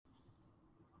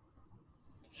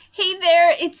Hey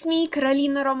there, it's me,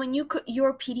 Karolina Romaniuk,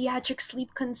 your pediatric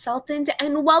sleep consultant,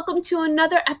 and welcome to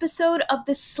another episode of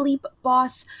the Sleep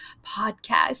Boss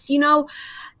podcast.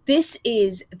 This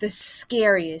is the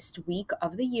scariest week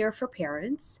of the year for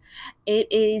parents. It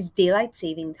is daylight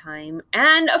saving time,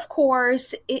 and of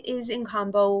course, it is in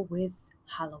combo with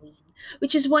Halloween,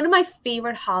 which is one of my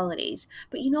favorite holidays.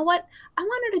 But you know what? I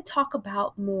wanted to talk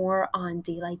about more on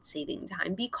daylight saving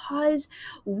time because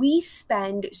we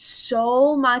spend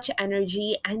so much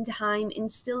energy and time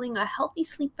instilling a healthy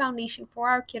sleep foundation for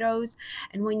our kiddos.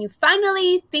 And when you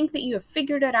finally think that you have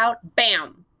figured it out,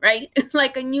 bam, right?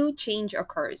 Like a new change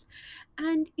occurs.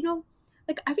 And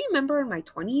I remember in my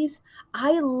 20s,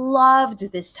 I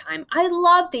loved this time. I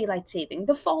love daylight saving,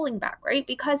 the falling back, right?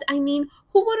 Because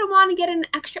who wouldn't want to get an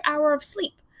extra hour of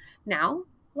sleep? Now,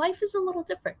 life is a little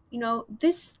different.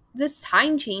 This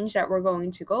time change that we're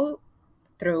going to go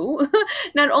through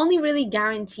not only really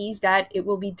guarantees that it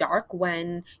will be dark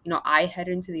when I head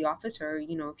into the office, or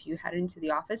if you head into the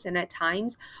office, and at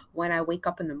times when I wake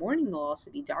up in the morning it'll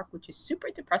also be dark, which is super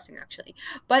depressing actually,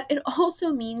 but it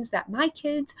also means that my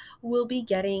kids will be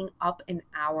getting up an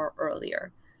hour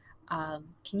earlier.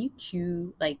 Can you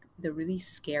cue like the really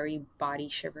scary body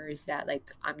shivers that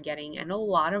I'm getting, and a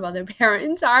lot of other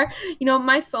parents are?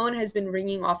 My phone has been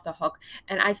ringing off the hook,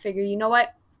 and I figured, you know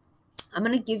what, I'm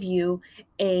going to give you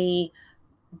a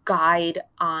guide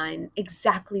on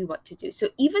exactly what to do. So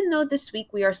even though this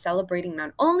week we are celebrating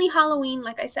not only Halloween,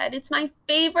 like I said, it's my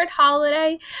favorite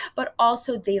holiday, but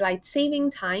also daylight saving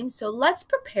time. So let's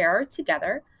prepare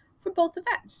together for both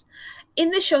events.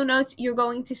 In the show notes, you're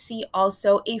going to see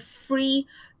also a free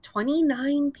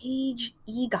 29-page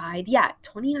e-guide. Yeah,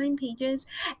 29 pages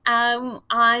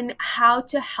on how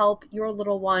to help your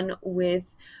little one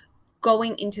with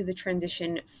going into the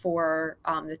transition for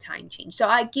the time change. So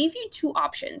I gave you two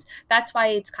options. That's why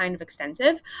it's kind of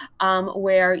extensive,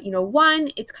 where, one,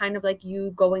 it's kind of like you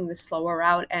going the slower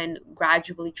route and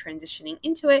gradually transitioning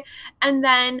into it. And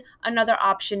then another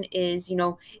option is,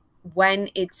 when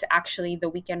it's actually the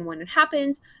weekend when it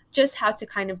happens, just how to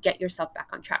kind of get yourself back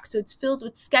on track. So it's filled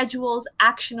with schedules,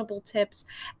 actionable tips,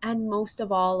 and most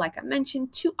of all, like I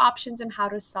mentioned, two options on how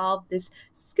to solve this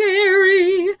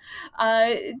scary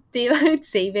uh, daylight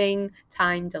saving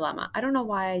time dilemma. I don't know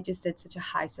why I just did such a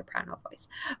high soprano voice,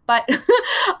 but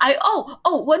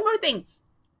one more thing.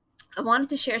 I wanted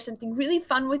to share something really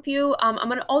fun with you. I'm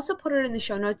going to also put it in the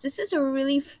show notes. This is a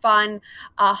really fun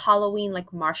Halloween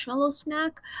marshmallow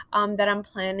snack that I'm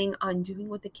planning on doing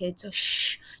with the kids. So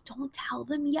shh, don't tell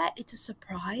them yet. It's a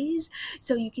surprise.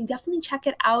 So you can definitely check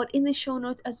it out in the show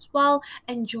notes as well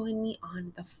and join me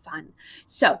on the fun.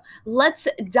 So let's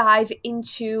dive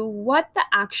into what the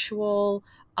actual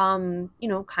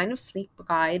kind of sleep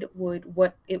guide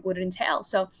what it would entail.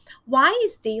 So why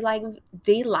is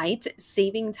daylight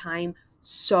saving time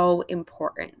so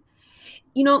important?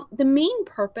 The main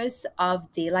purpose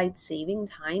of daylight saving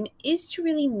time is to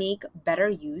really make better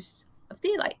use of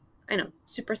daylight. I know,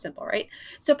 super simple, right?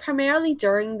 So primarily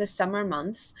during the summer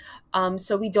months,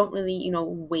 so we don't really,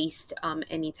 waste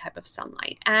any type of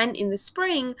sunlight. And in the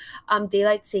spring,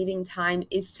 daylight saving time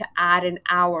is to add an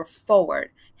hour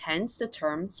forward, hence the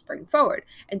term spring forward.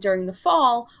 And during the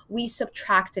fall, we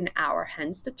subtract an hour,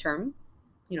 hence the term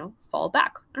fall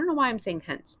back. I don't know why I'm saying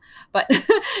hence, but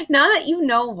now that you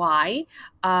know why,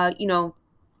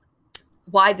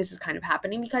 why this is kind of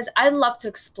happening, because I love to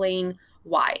explain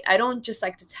why. I don't just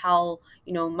like to tell,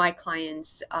 my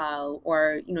clients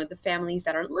or, the families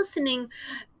that are listening,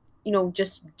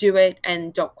 just do it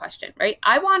and don't question, right?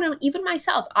 I want to, even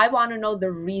myself, I want to know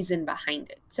the reason behind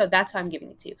it. So that's why I'm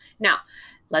giving it to you. Now,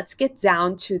 let's get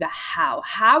down to the how.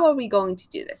 How are we going to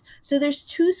do this? So there's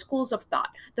two schools of thought.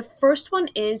 The first one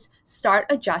is start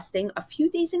adjusting a few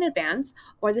days in advance,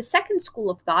 or the second school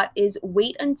of thought is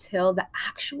wait until the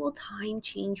actual time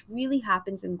change really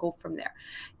happens and go from there.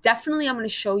 Definitely, I'm going to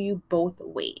show you both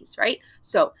ways, right?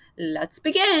 So let's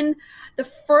begin. The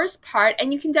first part,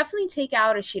 and you can definitely take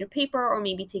out a sheet of paper or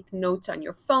maybe take notes on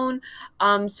your phone,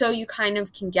 so you kind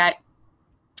of can get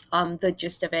the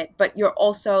gist of it. But you're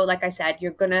also, like I said,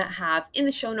 you're gonna have in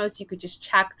the show notes, you could just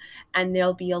check and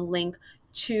there'll be a link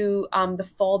to the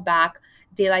fallback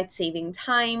daylight saving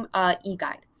time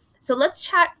e-guide. So let's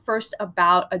chat first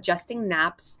about adjusting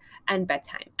naps and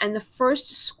bedtime. And the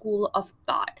first school of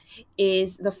thought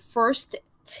is the first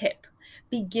tip.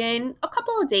 Begin a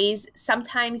couple of days,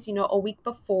 sometimes a week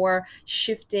before,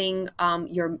 shifting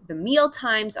the meal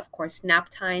times, of course, nap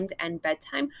times and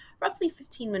bedtime, roughly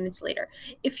 15 minutes later.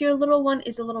 If your little one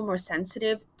is a little more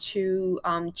sensitive to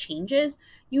changes,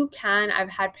 you can.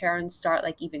 I've had parents start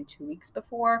even 2 weeks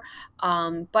before,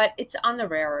 but it's on the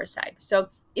rarer side. So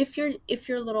if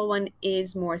your little one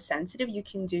is more sensitive, you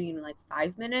can do, like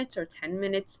 5 minutes or 10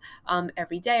 minutes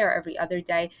every day or every other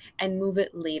day, and move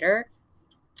it later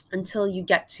until you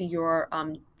get to your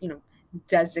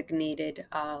designated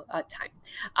time.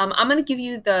 I'm going to give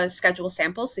you the schedule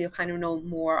sample so you'll kind of know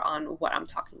more on what I'm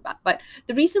talking about. But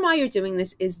the reason why you're doing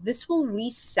this is this will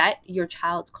reset your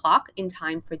child's clock in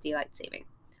time for daylight saving.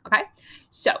 Okay,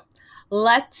 so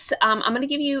I'm going to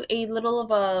give you a little of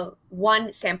a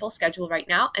one sample schedule right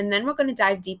now, and then we're going to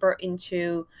dive deeper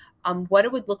into what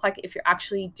it would look like if you're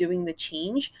actually doing the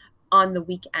change on the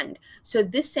weekend. So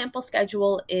this sample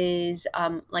schedule is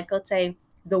let's say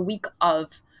the week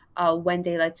of when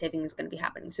daylight saving is going to be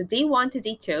happening. So day 1 to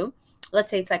day 2,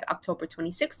 let's say it's like October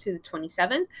 26th to the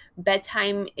 27th.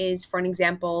 Bedtime is, for an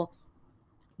example,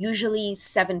 usually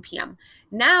 7 p.m.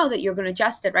 Now that you're going to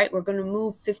adjust it, right, we're going to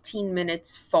move 15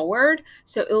 minutes forward.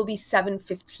 So it will be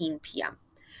 7:15 p.m.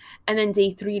 And then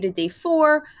day 3 to day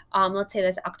 4, let's say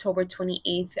that's October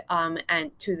 28th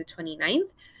and to the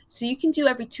 29th. So you can do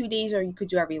every 2 days or you could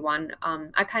do every one.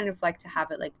 I kind of like to have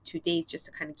it like 2 days just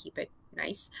to kind of keep it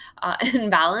nice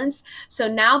and balanced. So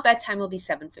now bedtime will be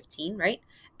 7:15, right?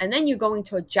 And then you're going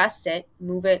to adjust it,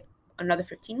 move it another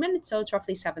 15 minutes. So it's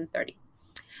roughly 7:30.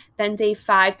 Then day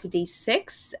 5 to day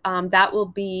 6, that will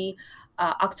be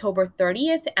October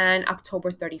 30th and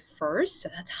October 31st. So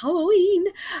that's Halloween.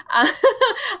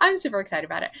 I'm super excited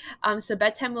about it. So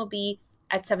bedtime will be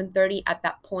at 7:30 at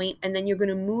that point, and then you're going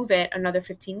to move it another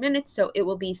 15 minutes. So it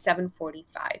will be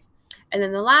 7:45. And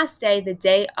then the last day, the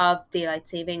day of daylight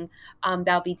saving,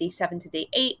 that'll be day 7 to day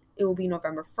 8. It will be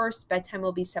November 1st. Bedtime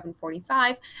will be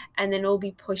 7:45, and then it will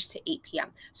be pushed to 8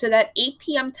 p.m. So that 8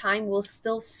 p.m. time will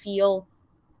still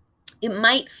it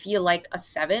might feel like a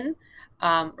 7,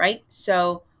 right?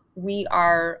 So we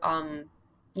are,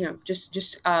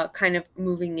 just kind of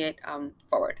moving it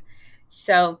forward.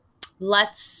 So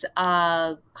let's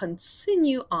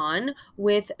continue on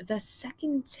with the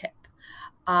second tip.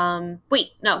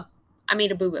 Wait, no, I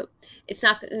made a boo-boo. It's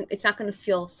not going to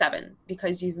feel 7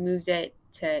 because you've moved it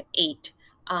to 8.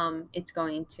 It's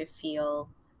going to feel,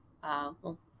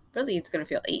 really it's going to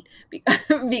feel 8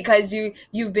 because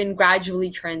you've been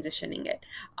gradually transitioning it.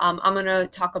 I'm going to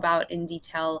talk about in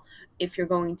detail if you're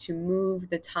going to move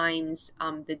the times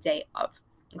the day of,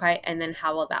 okay, and then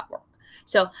how will that work.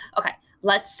 So, okay,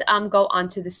 let's go on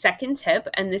to the second tip,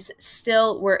 and this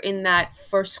still, we're in that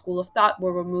first school of thought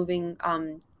where we're moving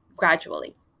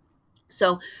gradually.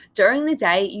 So during the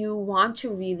day, you want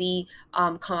to really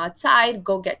come outside,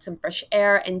 go get some fresh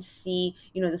air and see,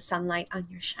 the sunlight on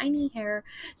your shiny hair.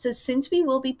 So since we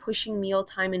will be pushing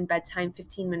mealtime and bedtime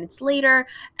 15 minutes later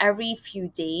every few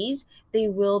days, they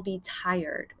will be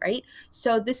tired, right?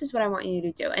 So this is what I want you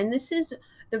to do. And this is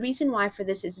the reason why for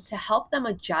this is to help them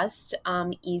adjust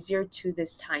easier to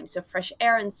this time. So fresh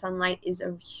air and sunlight is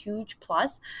a huge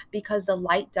plus because the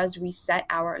light does reset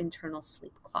our internal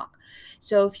sleep clock.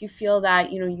 So if you feel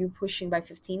that, you pushing by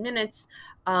 15 minutes,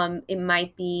 it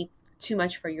might be too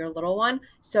much for your little one.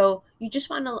 So you just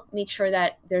want to make sure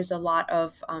that there's a lot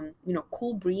of,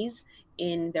 cool breeze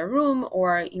in their room,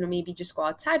 or, maybe just go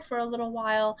outside for a little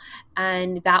while,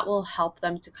 and that will help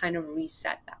them to kind of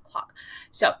reset that clock.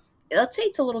 So let's say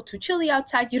it's a little too chilly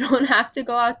outside, you don't have to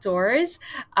go outdoors.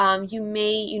 You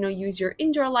may, use your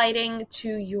indoor lighting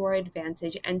to your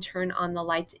advantage and turn on the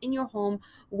lights in your home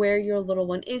where your little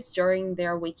one is during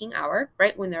their waking hour,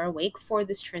 right, when they're awake for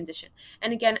this transition.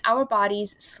 And again, our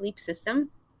body's sleep system,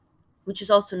 which is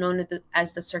also known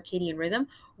as the circadian rhythm,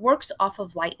 works off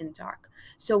of light and dark.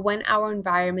 So when our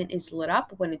environment is lit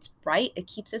up, when it's bright, it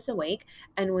keeps us awake.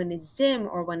 And when it's dim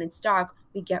or when it's dark,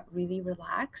 we get really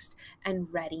relaxed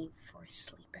and ready for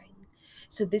sleeping.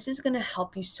 So this is going to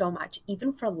help you so much.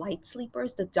 Even for light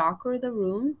sleepers, the darker the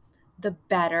room, the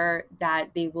better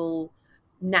that they will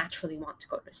naturally want to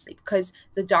go to sleep, because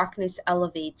the darkness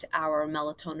elevates our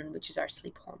melatonin, which is our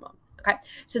sleep hormone. Okay,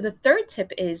 so the third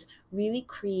tip is really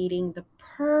creating the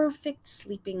perfect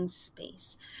sleeping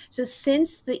space. So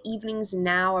since the evenings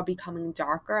now are becoming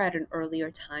darker at an earlier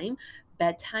time,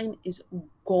 bedtime is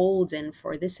golden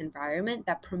for this environment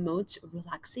that promotes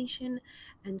relaxation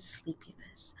and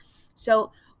sleepiness.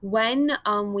 So when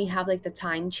we have like the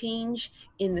time change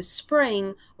in the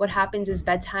spring, what happens is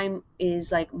bedtime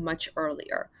is like much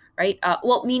earlier, right?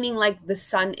 Meaning like the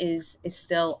sun is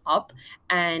still up,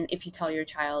 and if you tell your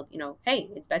child, hey,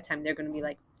 it's bedtime, they're going to be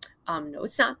like, no,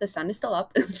 it's not. The sun is still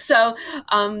up. So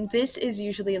this is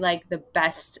usually like the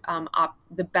best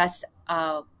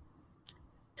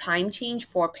time change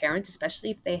for parents, especially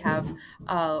if they have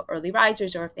early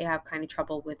risers or if they have kind of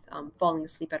trouble with falling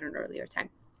asleep at an earlier time.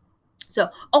 So,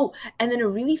 oh, and then a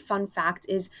really fun fact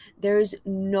is there's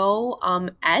no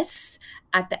S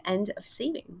at the end of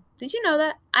saving. Did you know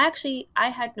that? I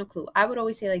had no clue. I would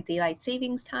always say like daylight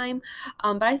savings time,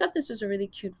 but I thought this was a really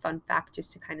cute fun fact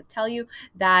just to kind of tell you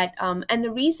that. And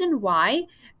the reason why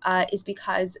is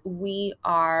because we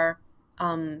are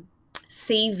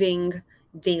saving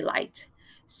daylight.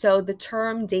 So the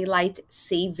term daylight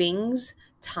savings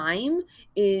time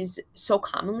is so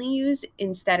commonly used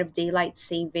instead of daylight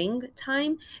saving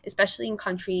time, especially in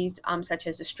countries such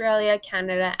as Australia,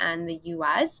 Canada, and the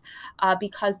US,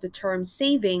 because the term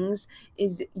savings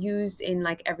is used in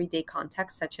like everyday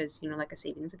context, such as, like a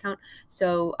savings account.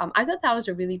 So I thought that was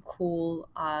a really cool,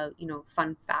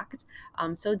 fun fact.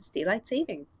 So it's daylight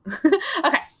saving.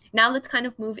 Okay, now let's kind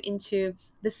of move into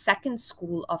the second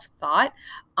school of thought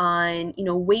on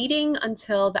waiting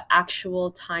until the actual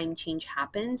time change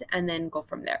happens and then go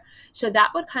from there. So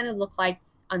that would kind of look like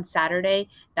on Saturday,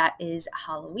 that is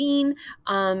Halloween.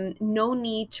 No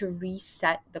need to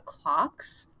reset the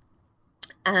clocks.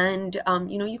 And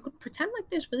you could pretend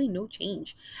like there's really no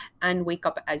change and wake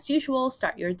up as usual,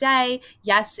 start your day.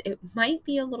 Yes, it might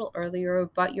be a little earlier,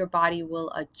 but your body will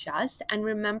adjust. And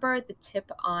remember the tip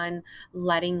on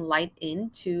letting light in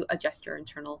to adjust your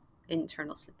internal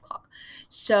sleep clock.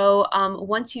 So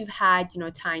once you've had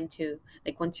time to,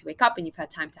 like, once you wake up and you've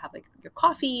had time to have like your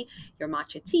coffee, your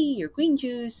matcha tea, your green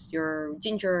juice, your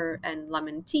ginger and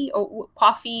lemon tea, or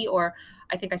coffee, or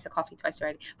I think I said coffee twice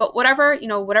already, but whatever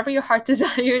your heart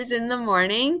desires in the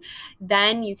morning,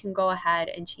 then you can go ahead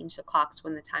and change the clocks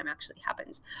when the time actually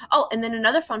happens. Oh, and then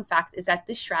another fun fact is that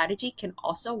this strategy can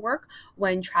also work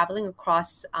when traveling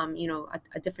across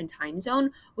a different time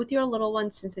zone with your little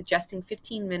one, since adjusting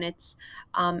 15 minutes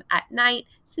at night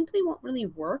simply won't really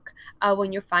work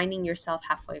when you're finding yourself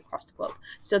halfway across the globe.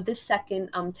 So this second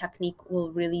technique will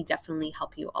really definitely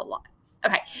help you a lot.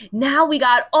 Okay, now we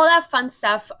got all that fun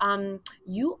stuff.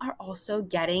 You are also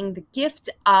getting the gift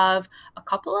of a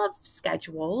couple of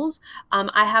schedules.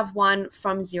 I have one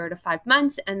from 0 to 5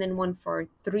 months, and then one for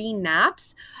 3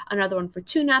 naps, another one for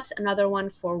 2 naps, another one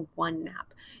for 1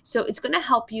 nap. So it's going to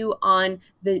help you on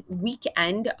the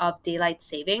weekend of daylight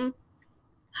saving,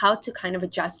 how to kind of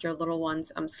adjust your little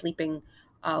one's sleeping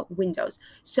windows.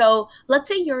 So let's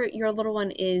say your little one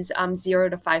is 0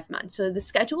 to 5 months. So the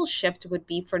schedule shift would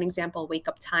be, for an example, wake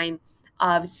up time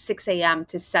of 6 a.m.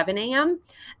 to 7 a.m.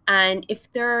 And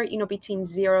if they're, between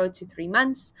 0 to 3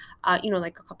 months,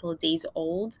 like a couple of days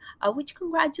old, which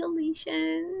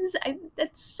congratulations.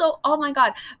 That's so, oh my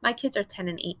God, my kids are 10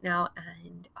 and 8 now,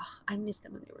 and I miss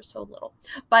them when they were so little.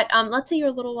 But let's say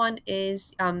your little one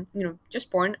is, just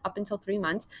born up until 3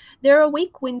 months. Their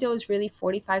awake window is really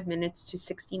 45 minutes to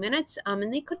 60 minutes.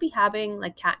 And they could be having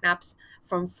like cat naps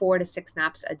from 4 to 6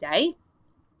 naps a day,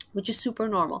 which is super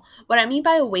normal. What I mean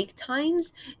by awake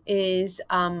times is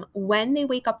when they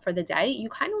wake up for the day, you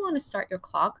kind of want to start your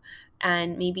clock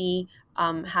and maybe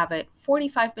have it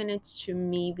 45 minutes to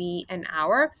maybe an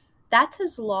hour. That's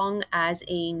as long as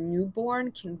a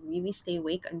newborn can really stay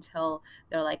awake until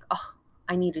they're like, oh,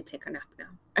 I need to take a nap now.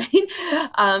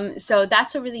 Right? So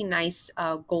that's a really nice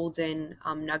golden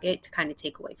nugget to kind of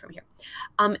take away from here.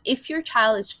 If your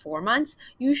child is 4 months,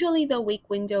 usually the wake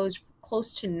window is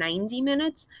close to 90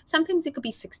 minutes. Sometimes it could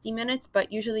be 60 minutes, but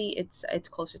usually it's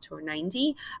closer to a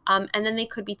 90. And then they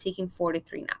could be taking 4 to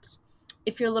 3 naps.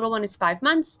 If your little one is 5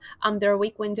 months, their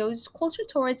wake window is closer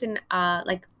towards an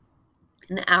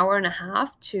hour and a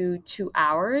half to 2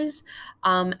 hours,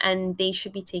 and they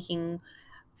should be taking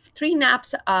 3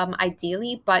 naps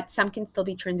ideally, but some can still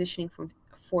be transitioning from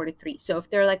 4 to 3. So if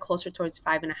they're like closer towards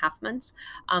 5.5 months,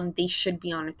 they should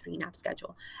be on a 3 nap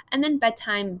schedule. And then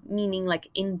bedtime, meaning like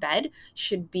in bed,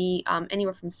 should be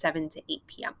anywhere from 7 to 8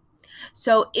 p.m.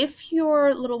 So if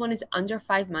your little one is under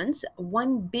 5 months,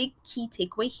 one big key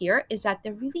takeaway here is that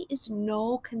there really is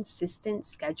no consistent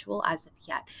schedule as of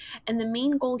yet. And the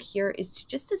main goal here is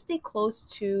to stay close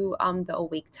to the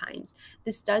awake times.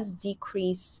 This does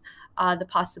decrease the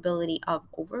possibility of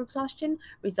overexhaustion,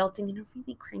 resulting in a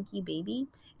really cranky baby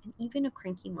and even a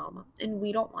cranky mama. And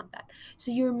we don't want that.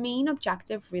 So your main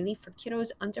objective really for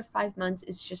kiddos under 5 months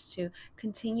is just to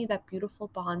continue that beautiful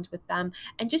bond with them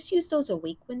and just use those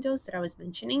awake windows that I was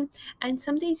mentioning. And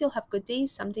some days you'll have good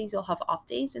days, some days you'll have off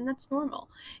days, and that's normal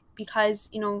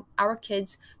because, our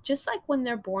kids, just like when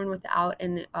they're born without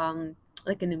an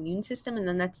immune system, and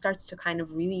then that starts to kind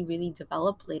of really, really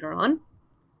develop later on.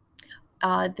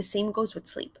 The same goes with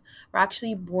sleep. We're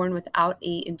actually born without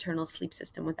a internal sleep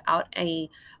system, without a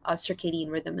circadian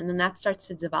rhythm, and then that starts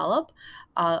to develop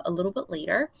a little bit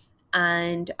later.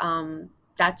 And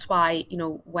That's why,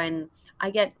 when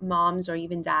I get moms or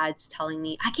even dads telling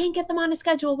me, I can't get them on a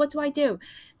schedule, what do I do?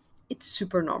 It's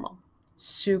super normal.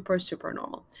 Super, super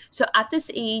normal. So at this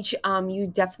age, you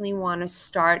definitely want to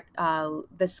start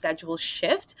the schedule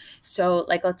shift. So,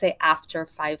 like, let's say after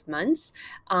 5 months,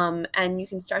 and you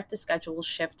can start the schedule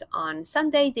shift on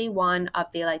Sunday, day one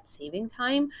of daylight saving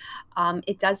time.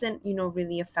 It doesn't,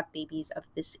 really affect babies of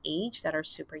this age that are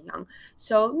super young.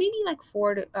 So maybe like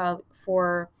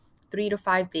for 3 to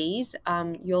 5 days,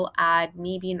 you'll add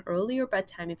maybe an earlier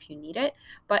bedtime if you need it.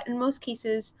 But in most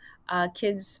cases,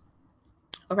 kids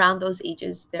around those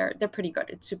ages, they're pretty good.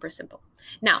 It's super simple.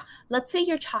 Now, let's say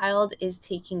your child is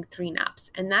taking 3 naps,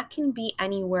 and that can be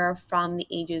anywhere from the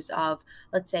ages of,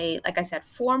 let's say, like I said,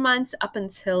 4 months up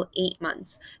until 8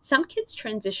 months. Some kids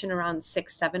transition around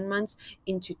 6, 7 months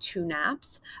into 2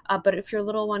 naps, but if your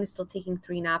little one is still taking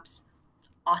 3 naps,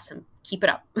 awesome, keep it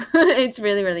up. It's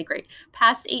really, really great.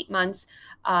 Past 8 months,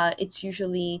 it's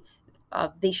usually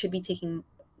they should be taking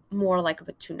more like of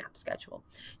a 2 nap schedule.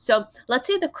 So let's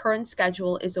say the current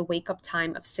schedule is a wake up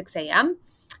time of 6 a.m.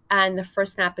 and the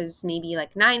first nap is maybe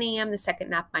like 9 a.m. The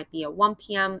second nap might be at 1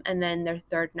 p.m. and then their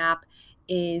third nap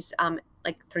is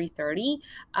like 3:30,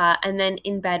 and then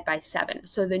in bed by 7.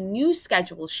 So the new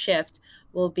schedule shift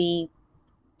will be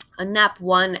a nap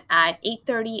 1 at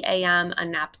 8:30 a.m., a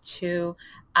nap 2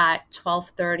 at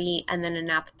 12:30, and then a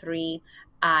nap 3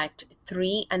 at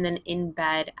 3, and then in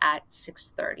bed at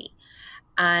 6:30.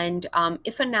 And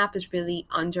if a nap is really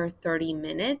under 30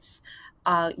 minutes,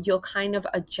 you'll kind of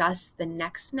adjust the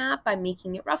next nap by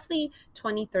making it roughly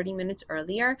 20, 30 minutes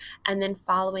earlier, and then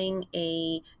following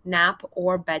a nap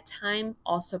or bedtime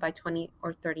also by 20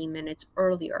 or 30 minutes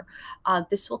earlier.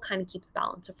 This will kind of keep the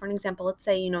balance. So for an example, let's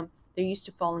say, they're used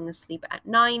to falling asleep at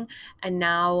 9, and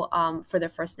now for their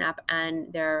first nap,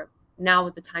 and now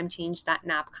with the time change, that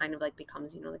nap kind of like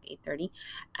becomes, like 8:30,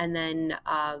 and then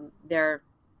they're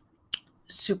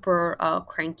super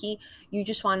cranky. You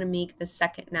just want to make the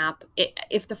second nap,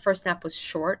 if the first nap was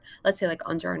short, let's say like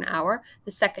under an hour,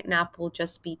 the second nap will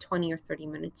just be 20 or 30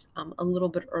 minutes a little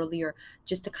bit earlier,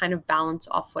 just to kind of balance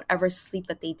off whatever sleep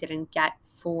that they didn't get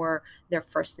for their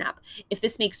first nap. If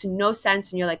this makes no sense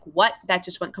and you're like, what, that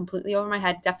just went completely over my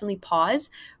head, definitely pause,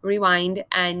 rewind,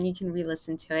 and you can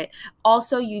re-listen to it.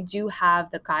 Also, you do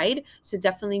have the guide, so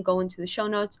definitely go into the show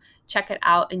notes, check it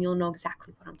out, and you'll know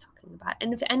exactly what I'm talking about.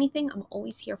 And if anything, I'm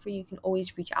always here for you. You can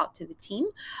always reach out to the team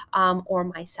or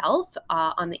myself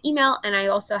on the email. And I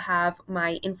also have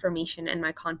my information and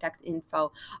my contact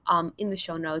info in the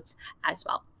show notes as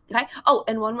well. Okay. Oh,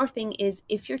 and one more thing is,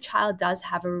 if your child does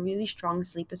have a really strong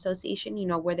sleep association,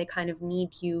 where they kind of need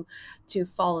you to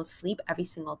fall asleep every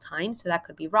single time. So that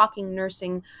could be rocking,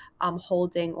 nursing,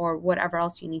 holding, or whatever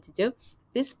else you need to do.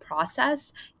 This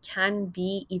process can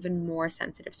be even more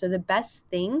sensitive. So the best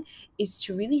thing is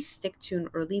to really stick to an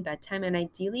early bedtime and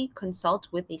ideally consult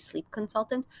with a sleep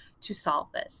consultant to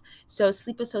solve this. So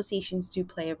sleep associations do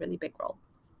play a really big role.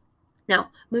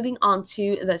 Now, moving on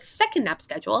to the second nap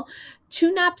schedule.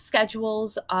 2 nap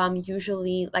schedules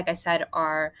usually, like I said,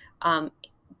 are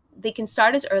they can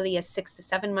start as early as 6 to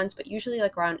 7 months, but usually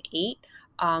like around 8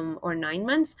 or 9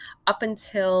 months up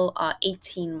until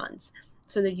 18 months.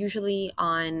 So they're usually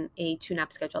on a 2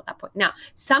 nap schedule at that point. Now,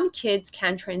 some kids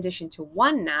can transition to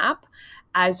 1 nap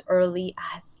as early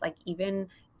as like even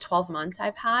 12 months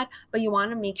I've had, but you want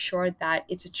to make sure that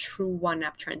it's a true 1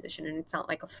 nap transition and it's not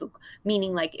like a fluke.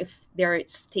 Meaning, like, if they're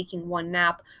taking 1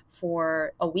 nap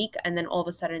for a week and then all of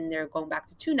a sudden they're going back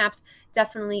to 2 naps,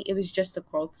 definitely it was just a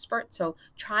growth spurt. So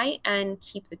try and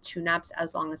keep the 2 naps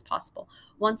as long as possible.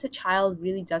 Once a child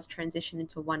really does transition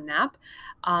into 1 nap,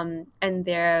 and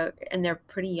they're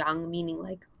pretty young, meaning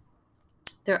like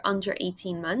they're under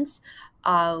 18 months,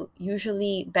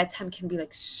 usually bedtime can be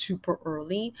like super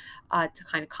early to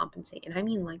kind of compensate. And I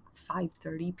mean like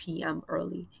 5:30 p.m.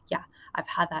 early. Yeah, I've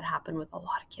had that happen with a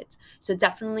lot of kids. So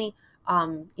definitely,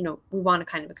 we want to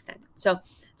kind of extend it. So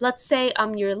let's say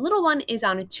your little one is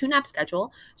on a 2 nap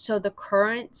schedule. So the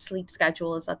current sleep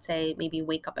schedule is, let's say, maybe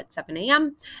wake up at 7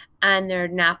 a.m. and their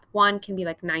nap 1 can be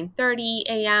like 9:30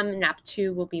 a.m. Nap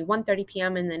 2 will be 1:30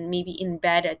 p.m. and then maybe in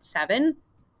bed at 7.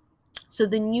 So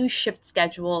the new shift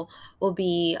schedule will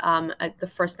be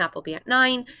the first nap will be at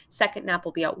 9, second nap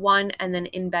will be at 1, and then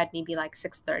in bed maybe like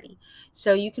 6:30.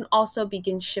 So you can also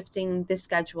begin shifting this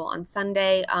schedule on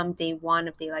Sunday, day 1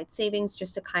 of daylight savings,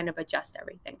 just to kind of adjust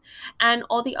everything. And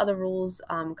all the other rules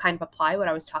kind of apply. What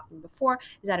I was talking before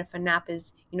is that if a nap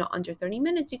is under 30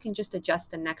 minutes, you can just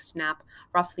adjust the next nap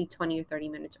roughly 20 or 30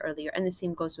 minutes earlier. And the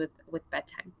same goes with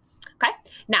bedtime. Okay,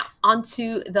 now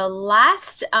onto the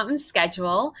last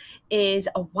schedule is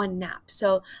a one nap.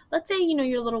 So let's say,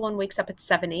 your little one wakes up at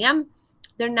 7 a.m.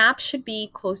 Their nap should be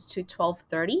close to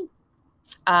 12:30.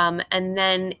 And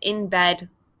then in bed,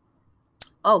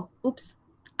 oh, oops.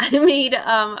 I made,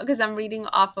 because I'm reading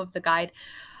off of the guide.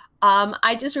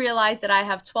 I just realized that I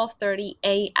have 12:30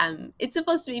 a.m. It's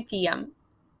supposed to be p.m.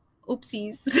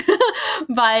 Oopsies.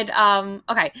 But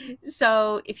okay,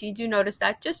 so if you do notice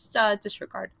that, just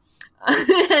disregard.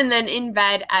 And then in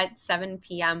bed at 7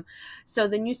 p.m. So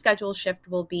the new schedule shift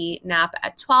will be nap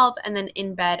at 12 and then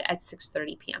in bed at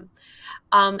 6:30 p.m.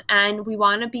 And we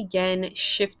want to begin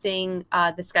shifting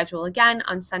the schedule again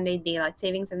on Sunday daylight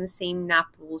savings, and the same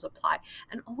nap rules apply.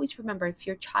 And always remember, if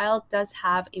your child does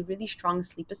have a really strong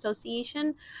sleep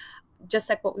association, just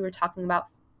like what we were talking about,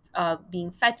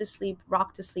 being fed to sleep,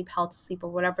 rocked to sleep, held to sleep, or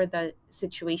whatever the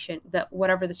situation,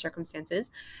 whatever the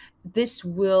circumstances, this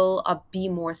will be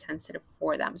more sensitive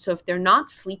for them. So if they're not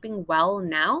sleeping well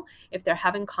now, if they're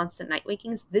having constant night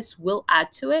wakings, this will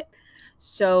add to it.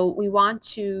 So we want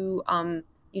to,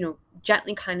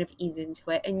 gently kind of ease into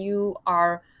it. And you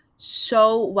are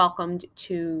so welcomed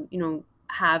to,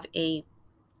 have a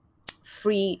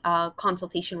free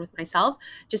consultation with myself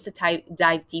just to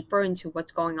dive deeper into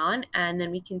what's going on, and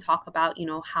then we can talk about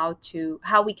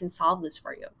how we can solve this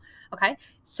for you. Okay,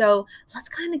 so let's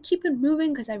kind of keep it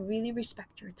moving because I really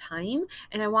respect your time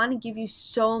and I want to give you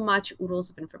so much oodles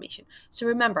of information. So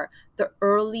remember, the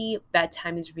early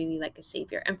bedtime is really like a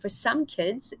savior, and for some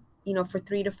kids, for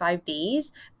 3 to 5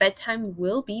 days, bedtime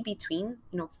will be between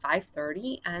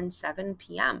 5:30 and 7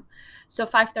 p.m. So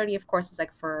 5:30, of course, is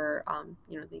like for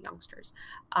the youngsters.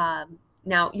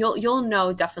 Now you'll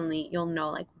know, definitely you'll know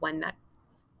like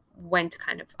when to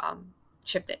kind of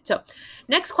shift it. So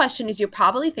next question is, you're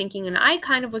probably thinking, and I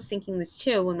kind of was thinking this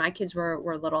too when my kids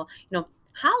were little,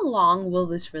 how long will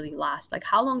this really last? Like,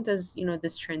 how long does,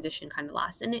 this transition kind of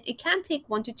last? And it can take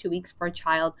 1 to 2 weeks for a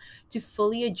child to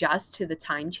fully adjust to the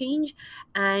time change.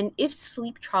 And if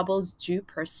sleep troubles do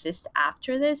persist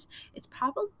after this, it's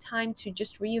probably time to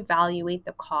just reevaluate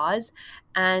the cause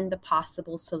and the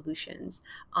possible solutions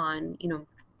on,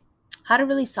 how to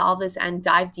really solve this and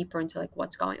dive deeper into like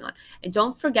what's going on. And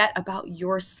don't forget about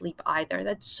your sleep either.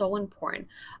 That's so important.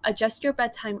 Adjust your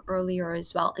bedtime earlier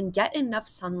as well and get enough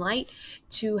sunlight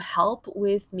to help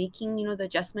with making, the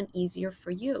adjustment easier for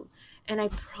you. And I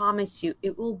promise you,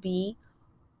 it will be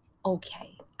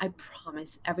okay. I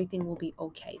promise everything will be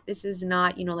okay. This is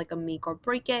not, like a make or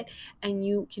break it, and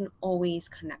you can always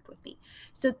connect with me.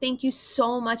 So thank you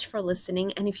so much for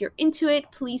listening. And if you're into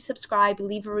it, please subscribe,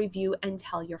 leave a review, and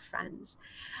tell your friends.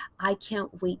 I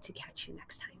can't wait to catch you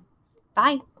next time.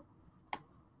 Bye.